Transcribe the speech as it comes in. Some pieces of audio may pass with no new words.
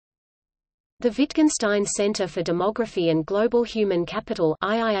The Wittgenstein Centre for Demography and Global Human Capital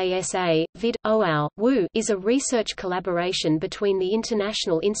 (IIASA, vid. OAU, WU) is a research collaboration between the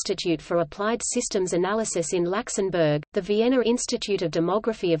International Institute for Applied Systems Analysis in Luxembourg, the Vienna Institute of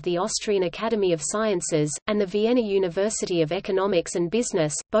Demography of the Austrian Academy of Sciences, and the Vienna University of Economics and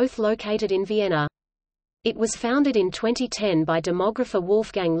Business, both located in Vienna. It was founded in 2010 by demographer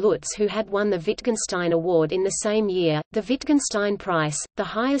Wolfgang Lutz, who had won the Wittgenstein Award in the same year. The Wittgenstein Prize, the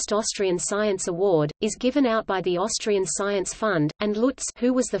highest Austrian science award, is given out by the Austrian Science Fund, and Lutz,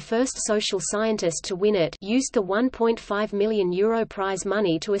 who was the first social scientist to win it, used the €1.5 million prize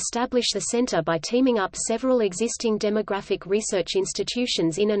money to establish the centre by teaming up several existing demographic research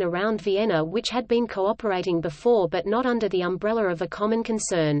institutions in and around Vienna which had been cooperating before but not under the umbrella of a common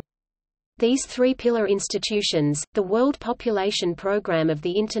concern. These three-pillar institutions, the World Population Programme of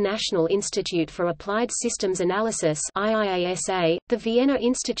the International Institute for Applied Systems Analysis (IIASA), the Vienna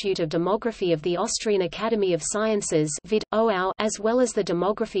Institute of Demography of the Austrian Academy of Sciences (vid. OAU), as well as the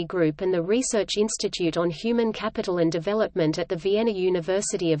Demography Group and the Research Institute on Human Capital and Development at the Vienna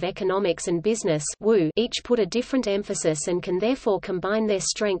University of Economics and Business (WU), each put a different emphasis and can therefore combine their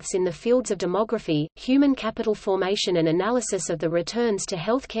strengths in the fields of demography, human capital formation and analysis of the returns to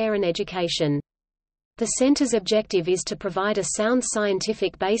healthcare and education. The center's objective is to provide a sound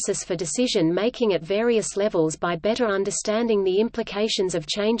scientific basis for decision-making at various levels by better understanding the implications of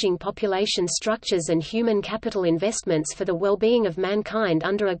changing population structures and human capital investments for the well-being of mankind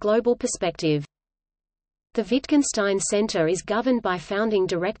under a global perspective. The Wittgenstein Centre is governed by founding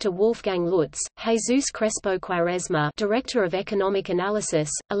director Wolfgang Lutz, Jesus Crespo Quaresma, Director of Economic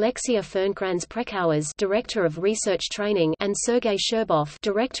Analysis, Alexia Fernkrans-Prekauers, Director of Research Training, and Sergei Sherbov,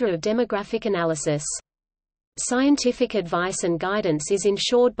 Director of Demographic Analysis. Scientific advice and guidance is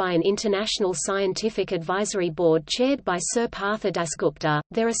ensured by an international scientific advisory board chaired by Sir Partha Dasgupta.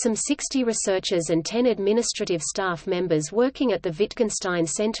 There are some 60 researchers and 10 administrative staff members working at the Wittgenstein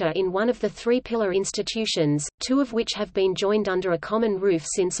Centre in one of the three-pillar institutions, two of which have been joined under a common roof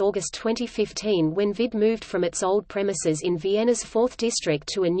since August 2015 when VID moved from its old premises in Vienna's 4th district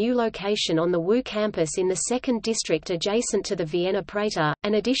to a new location on the WU campus in the 2nd district adjacent to the Vienna Prater.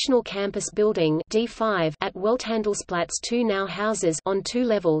 An additional campus building D5 at Welthandelsplatz 2 now houses on 2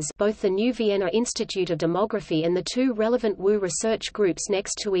 levels both the new Vienna Institute of Demography and the two relevant WU research groups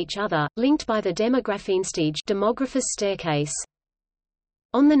next to each other, linked by the Demographienstige demographer's staircase.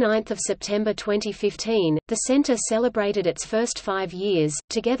 On 9 September 2015, the centre celebrated its first 5 years,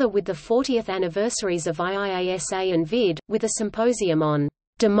 together with the 40th anniversaries of IIASA and VID, with a symposium on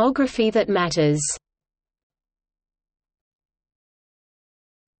demography that matters.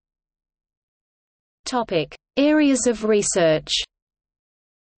 Topic: Areas of research.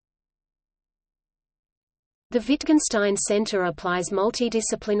 The Wittgenstein Centre applies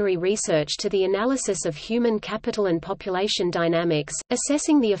multidisciplinary research to the analysis of human capital and population dynamics,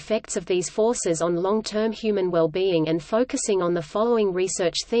 assessing the effects of these forces on long-term human well-being and focusing on the following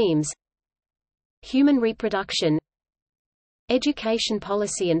research themes: human reproduction, education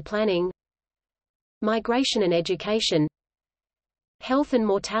policy and planning, migration and education, health and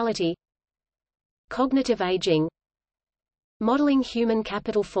mortality, cognitive aging, modeling human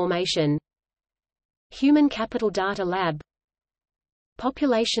capital formation, human capital data lab,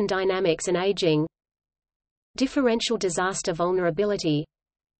 population dynamics and aging, differential disaster vulnerability,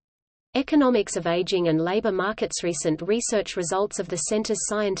 economics of aging and labor markets. Recent research results of the center's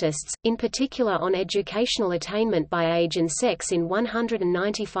scientists, in particular on educational attainment by age and sex in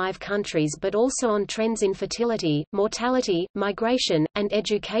 195 countries but also on trends in fertility, mortality, migration, and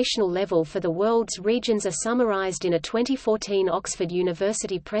educational level for the world's regions are summarized in a 2014 Oxford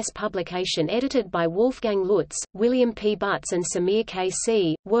University Press publication edited by Wolfgang Lutz, William P. Butts and Samir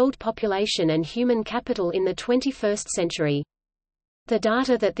K.C., World Population and Human Capital in the 21st Century. The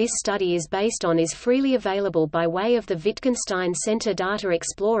data that this study is based on is freely available by way of the Wittgenstein Centre Data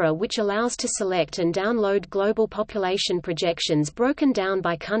Explorer, which allows to select and download global population projections broken down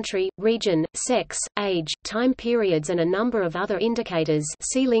by country, region, sex, age, time periods and a number of other indicators.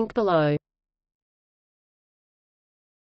 See link below.